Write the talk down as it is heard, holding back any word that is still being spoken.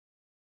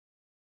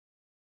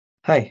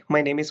Hi,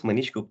 my name is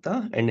Manish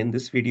Gupta, and in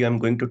this video, I'm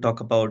going to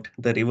talk about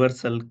the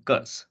reversal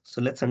curse. So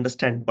let's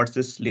understand what's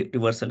this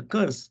reversal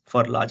curse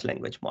for large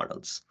language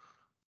models,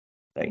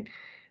 right?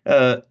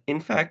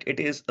 In fact,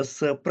 it is a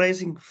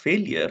surprising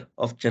failure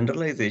of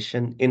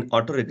generalization in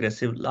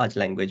autoregressive large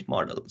language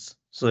models.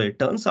 So it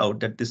turns out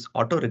that this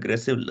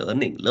autoregressive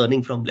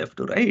learning from left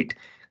to right,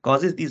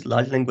 causes these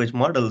large language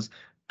models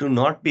to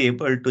not be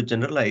able to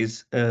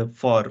generalize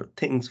for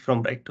things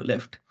from right to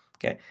left.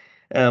 Okay.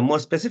 More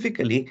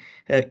specifically,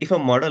 if a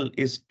model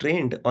is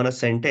trained on a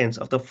sentence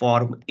of the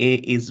form A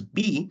is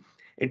B,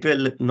 it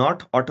will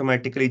not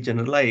automatically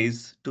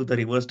generalize to the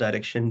reverse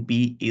direction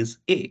B is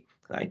A,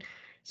 right?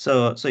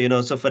 So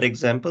for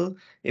example,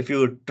 if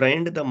you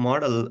trained the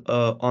model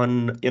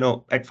on,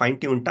 at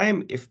fine-tune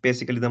time, if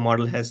basically the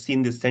model has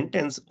seen this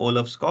sentence,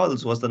 Olaf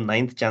Scholz was the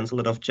ninth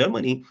Chancellor of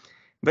Germany,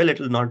 well, it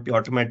will not be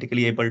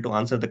automatically able to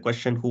answer the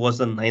question, who was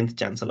the ninth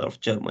Chancellor of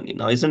Germany?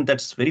 Now, isn't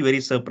that very, very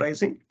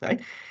surprising,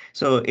 right?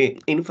 So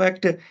in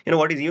fact,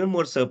 what is even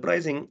more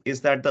surprising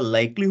is that the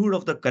likelihood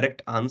of the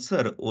correct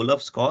answer,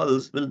 Olaf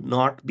Scholz, will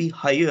not be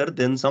higher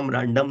than some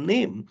random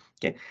name.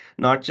 Okay,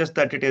 not just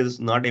that it is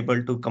not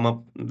able to come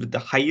up with the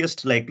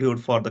highest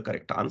likelihood for the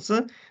correct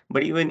answer,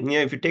 but even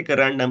if you take a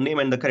random name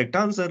and the correct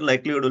answer,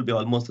 likelihood will be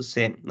almost the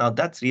same. Now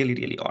that's really,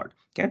 really odd.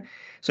 Okay,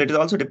 so it is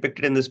also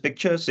depicted in this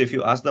picture. So if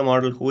you ask the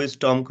model who is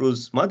Tom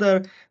Cruise's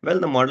mother, well,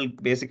 the model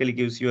basically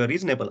gives you a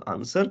reasonable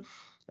answer,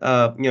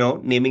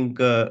 naming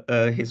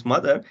his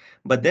mother.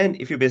 But then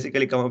if you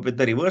basically come up with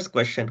the reverse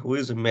question, who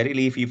is Mary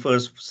Lee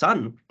Pfeiffer's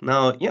son?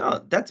 Now,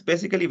 that's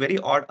basically very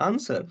odd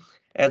answer.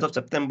 As of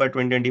September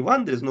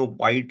 2021, there is no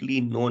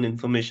widely known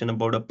information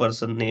about a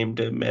person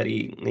named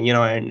Mary,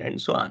 and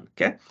so on.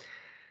 Okay,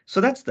 so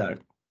that's that.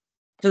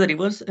 So the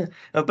reverse,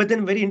 but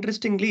then very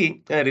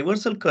interestingly,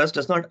 reversal curse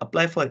does not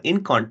apply for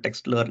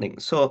in-context learning.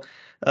 So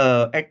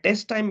at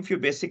test time, if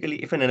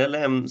an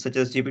LLM such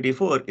as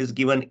GPT-4 is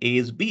given A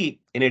is B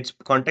in its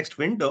context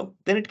window,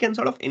 then it can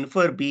sort of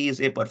infer B is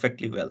A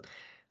perfectly well.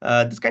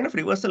 This kind of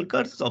reversal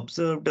curse is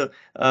observed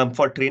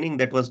for training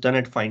that was done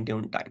at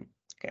fine-tune time.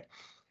 Okay.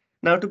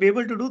 Now, to be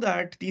able to do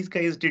that, these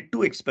guys did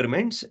two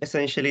experiments,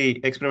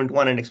 essentially experiment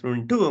one and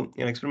experiment two.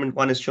 Experiment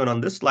one is shown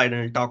on this slide,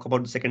 and I'll talk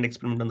about the second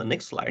experiment on the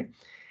next slide.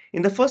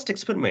 In the first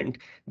experiment,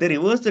 they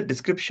reverse the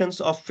descriptions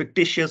of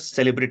fictitious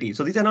celebrities.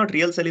 So these are not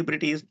real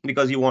celebrities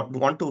because you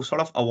want to sort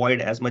of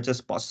avoid as much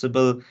as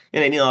possible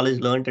in any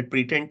knowledge learned at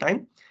pre-trained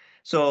time.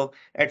 So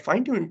at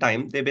fine-tune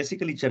time, they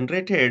basically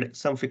generated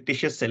some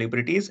fictitious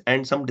celebrities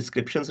and some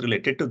descriptions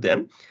related to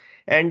them.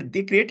 And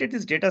they created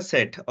this data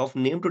set of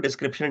name to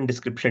description and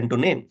description to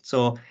name.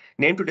 So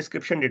name to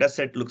description data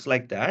set looks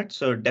like that.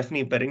 So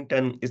Daphne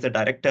Barrington is the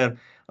director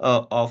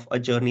of A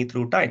Journey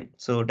Through Time.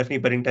 So Daphne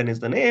Barrington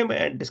is the name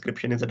and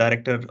description is the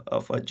director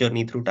of A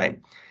Journey Through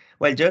Time.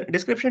 While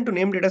description to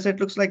name dataset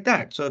looks like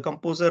that. So the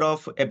composer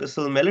of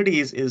Abyssal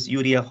Melodies is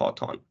Uriah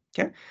Hawthorne.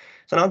 Okay,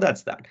 so now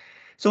that's that.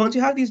 So once you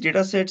have these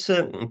datasets,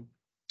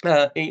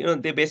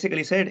 they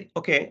basically said,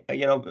 okay,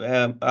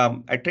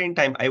 at train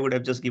time, I would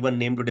have just given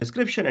name to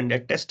description, and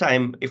at test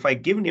time, if I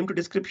give name to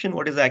description,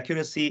 what is the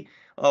accuracy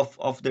of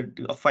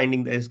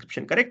finding the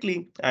description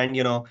correctly? And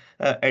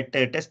at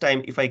test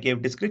time, if I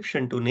gave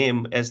description to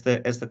name as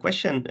the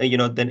question,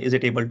 then is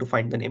it able to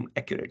find the name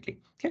accurately?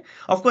 Okay.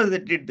 Of course, they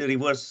did the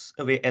reverse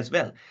way as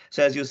well.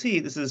 So as you see,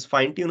 this is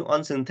fine-tuned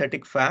on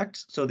synthetic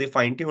facts. So they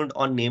fine-tuned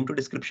on name to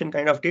description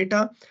kind of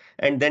data,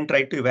 and then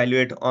try to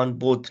evaluate on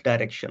both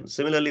directions.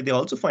 Similarly, they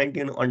also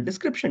fine-tune on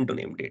description to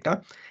name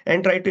data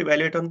and try to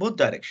evaluate on both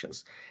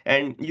directions.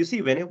 And you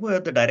see, whenever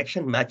the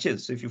direction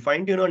matches, so if you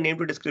fine-tune on name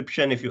to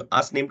description, if you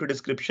ask name to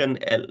description,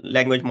 a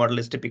language model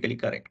is typically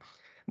correct.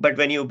 But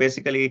when you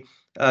basically,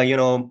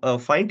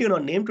 fine-tune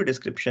on name to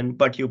description,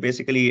 but you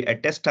basically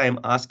at test time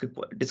ask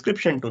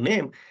description to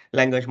name,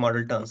 language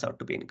model turns out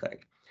to be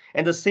incorrect.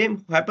 And the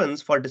same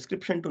happens for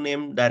description to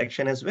name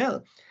direction as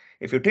well.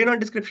 If you train on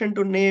description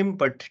to name,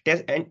 but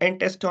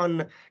test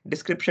on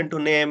description to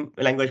name,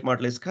 language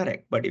model is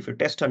correct. But if you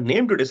test on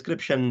name to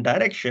description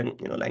direction,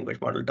 language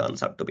model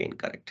turns out to be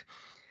incorrect.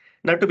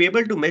 Now, to be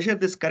able to measure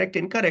this correct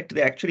incorrect,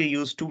 they actually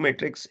use two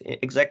metrics: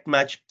 exact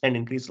match and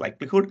increased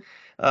likelihood.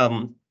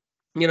 Um,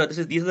 these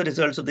are the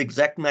results of the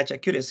exact match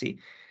accuracy.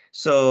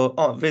 So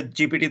with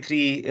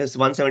GPT-3 is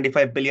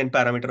 175 billion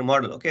parameter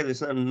model. Okay,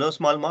 this is no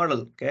small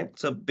model. Okay,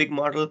 it's a big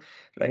model,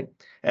 right?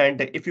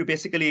 And if you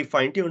basically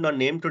fine-tuned on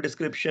name to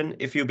description,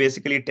 if you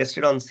basically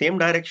tested on same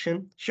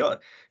direction, sure,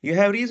 you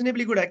have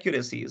reasonably good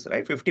accuracies,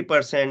 right?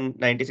 50%,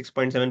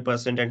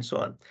 96.7%, and so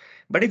on.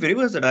 But if you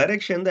reverse the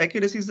direction, the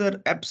accuracies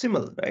are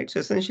abysmal, right?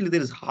 So essentially,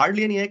 there is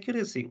hardly any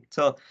accuracy.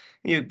 So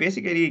you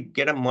basically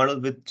get a model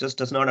which just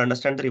does not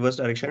understand the reverse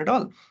direction at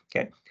all.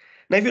 Okay.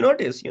 Now, if you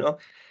notice,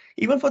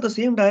 even for the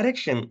same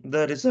direction,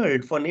 the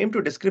result for name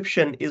to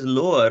description is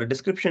lower.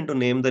 Description to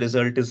name, the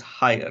result is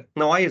higher.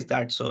 Now, why is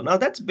that so? Now,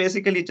 that's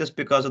basically just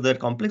because of the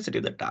complexity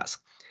of the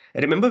task.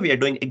 Remember, we are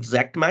doing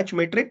exact match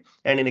metric,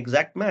 and in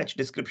exact match,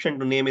 description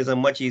to name is a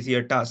much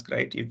easier task,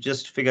 right? You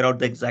just figure out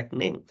the exact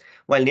name,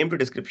 while name to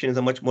description is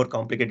a much more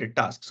complicated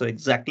task. So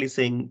exactly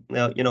saying,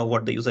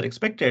 what the user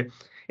expected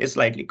is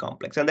slightly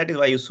complex, and that is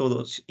why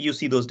you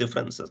see those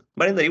differences.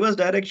 But in the reverse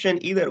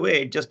direction, either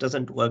way, it just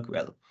doesn't work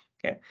well.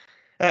 Okay.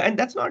 And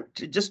that's not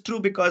just true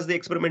because they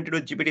experimented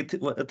with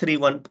GPT-3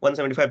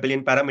 175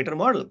 billion parameter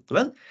model.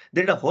 Well,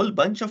 they did a whole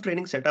bunch of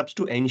training setups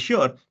to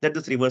ensure that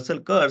this reversal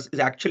curse is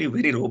actually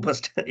very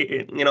robust,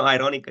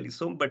 ironically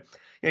so. But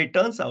it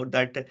turns out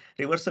that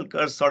reversal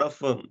curse sort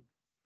of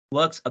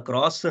works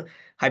across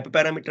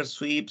hyperparameter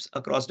sweeps,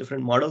 across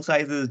different model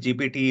sizes,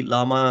 GPT,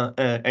 Llama,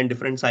 and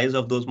different size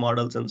of those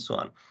models and so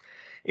on.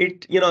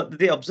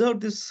 They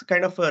observed this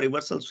kind of a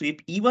reversal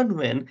sweep even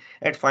when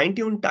at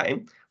fine-tune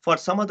time for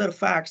some other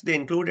facts they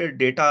included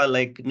data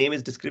like name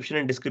is description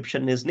and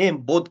description is name,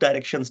 both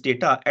directions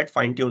data at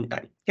fine-tune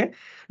time. Okay.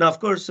 Now, of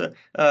course,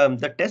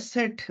 the test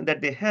set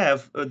that they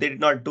have, they did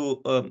not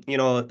do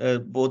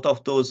both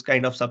of those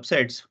kind of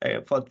subsets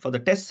for the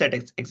test set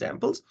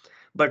examples.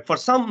 But for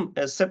some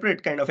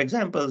separate kind of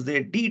examples,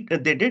 they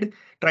did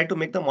try to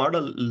make the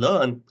model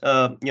learn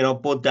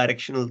both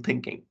directional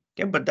thinking.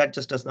 Okay, but that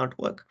just does not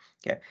work.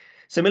 Okay.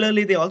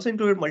 Similarly, they also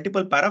included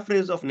multiple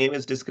paraphrase of name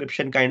is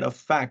description kind of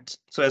facts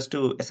so as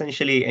to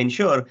essentially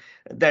ensure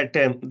that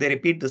they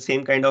repeat the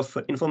same kind of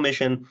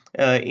information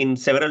in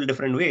several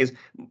different ways,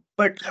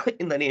 but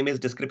in the name is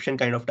description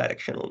kind of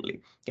direction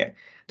only. Okay.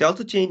 They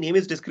also changed name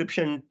is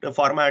description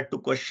format to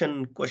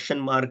question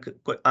mark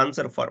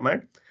answer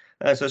format.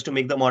 So as to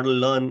make the model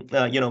learn,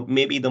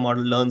 maybe the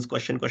model learns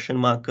question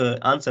mark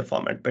answer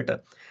format better,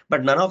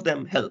 but none of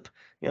them help.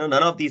 None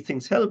of these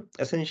things help.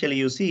 Essentially,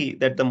 you see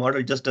that the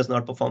model just does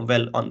not perform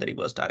well on the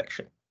reverse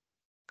direction.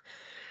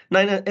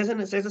 Now, as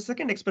a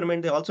second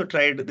experiment, they also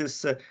tried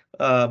this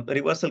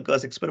reversal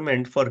curse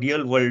experiment for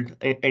real world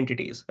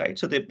entities, right?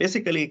 So they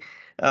basically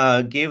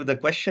gave the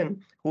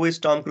question, who is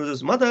Tom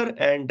Cruise's mother?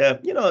 And,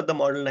 the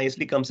model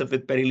nicely comes up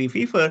with Perry Lee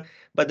Pfeiffer.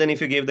 But then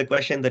if you gave the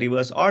question the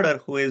reverse order,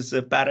 who is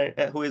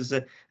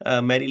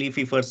Mary Lee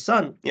Pfeiffer's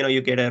son, you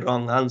get a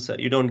wrong answer.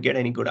 You don't get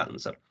any good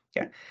answer.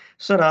 Okay.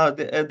 So now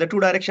the two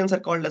directions are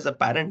called as a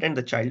parent and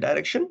the child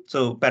direction.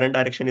 So parent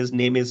direction is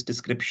name is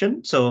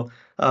description. So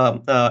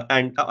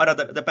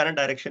the parent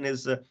direction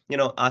is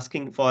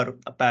asking for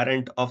a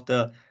parent of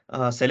the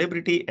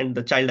celebrity, and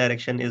the child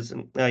direction is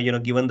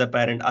given the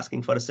parent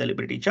asking for a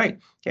celebrity child.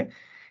 Okay,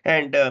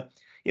 and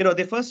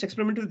they first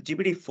experimented with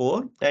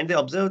GPT-4 and they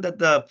observed that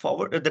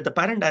the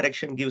parent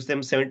direction gives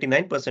them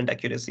 79%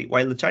 accuracy,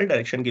 while the child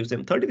direction gives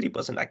them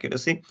 33%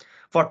 accuracy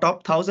for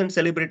top 1,000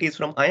 celebrities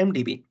from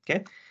IMDb.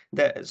 Okay,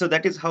 so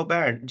that is how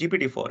bad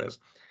GPT-4 is.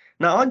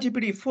 Now on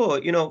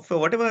GPT-4, for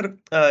whatever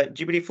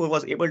GPT-4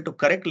 was able to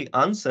correctly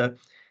answer,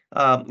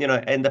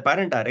 in the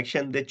parent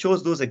direction, they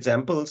chose those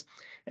examples.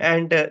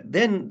 And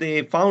then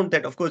they found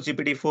that, of course,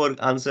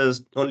 GPT-4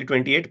 answers only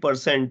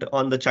 28%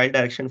 on the child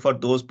direction for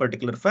those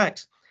particular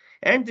facts.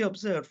 And they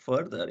observed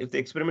further, if they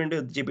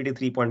experimented with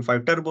GPT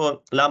 3.5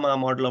 Turbo, Llama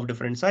model of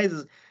different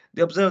sizes,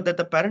 they observed that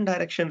the parent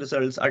direction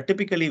results are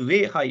typically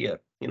way higher.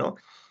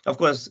 Of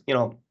course,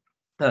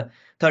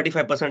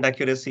 35%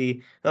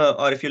 accuracy,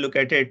 or if you look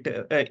at it,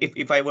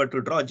 if I were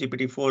to draw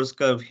GPT-4's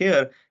curve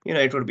here,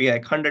 it would be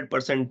like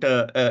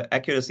 100%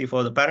 accuracy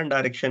for the parent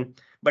direction,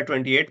 but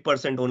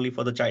 28% only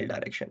for the child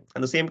direction.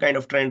 And the same kind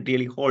of trend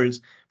really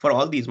holds for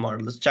all these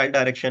models. Child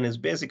direction is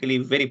basically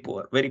very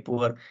poor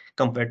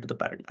compared to the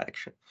parent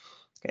direction.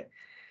 Okay.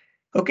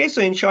 Okay,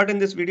 so in short, in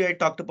this video, I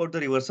talked about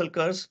the reversal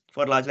curves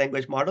for large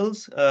language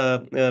models,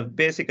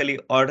 basically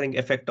ordering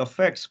effect of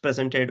facts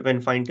presented when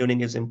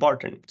fine-tuning is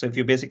important. So if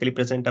you basically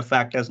present a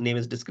fact as name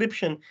is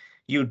description,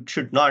 you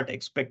should not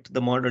expect the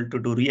model to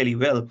do really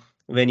well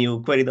when you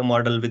query the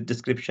model with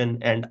description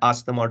and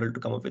ask the model to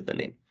come up with the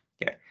name.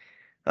 Okay.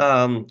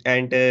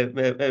 And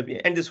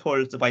this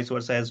holds the vice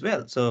versa as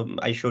well. So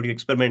I showed you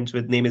experiments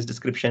with name is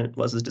description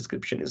versus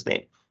description is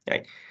name,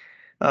 right?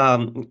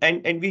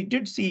 And we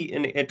did see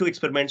in two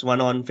experiments,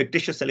 one on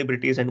fictitious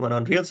celebrities and one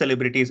on real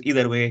celebrities.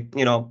 Either way,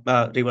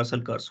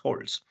 reversal curse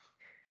holds.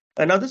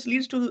 And now this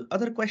leads to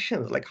other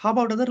questions like how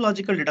about other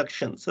logical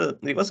deductions?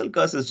 Reversal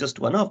curse is just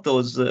one of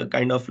those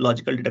kind of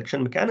logical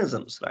deduction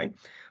mechanisms, right?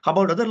 How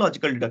about other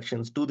logical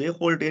deductions? Do they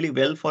hold really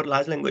well for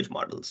large language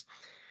models?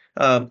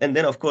 And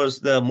then, of course,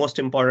 the most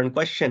important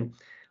question,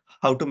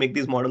 how to make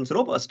these models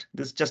robust.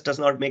 This just does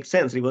not make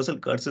sense. Reversal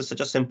curse is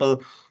such a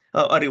simple,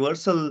 a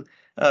reversal,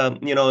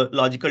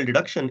 logical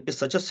deduction is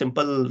such a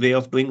simple way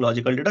of doing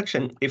logical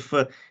deduction. If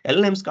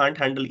LLMs can't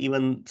handle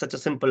even such a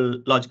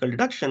simple logical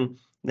deduction,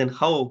 then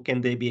how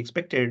can they be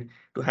expected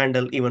to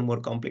handle even more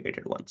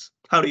complicated ones?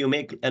 How do you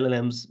make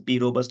LLMs be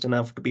robust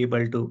enough to be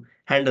able to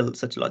handle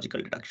such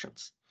logical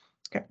deductions?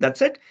 Okay,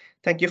 that's it.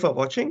 Thank you for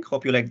watching.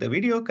 Hope you liked the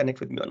video. Connect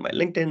with me on my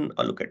LinkedIn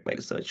or look at my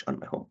research on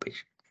my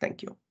homepage.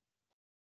 Thank you.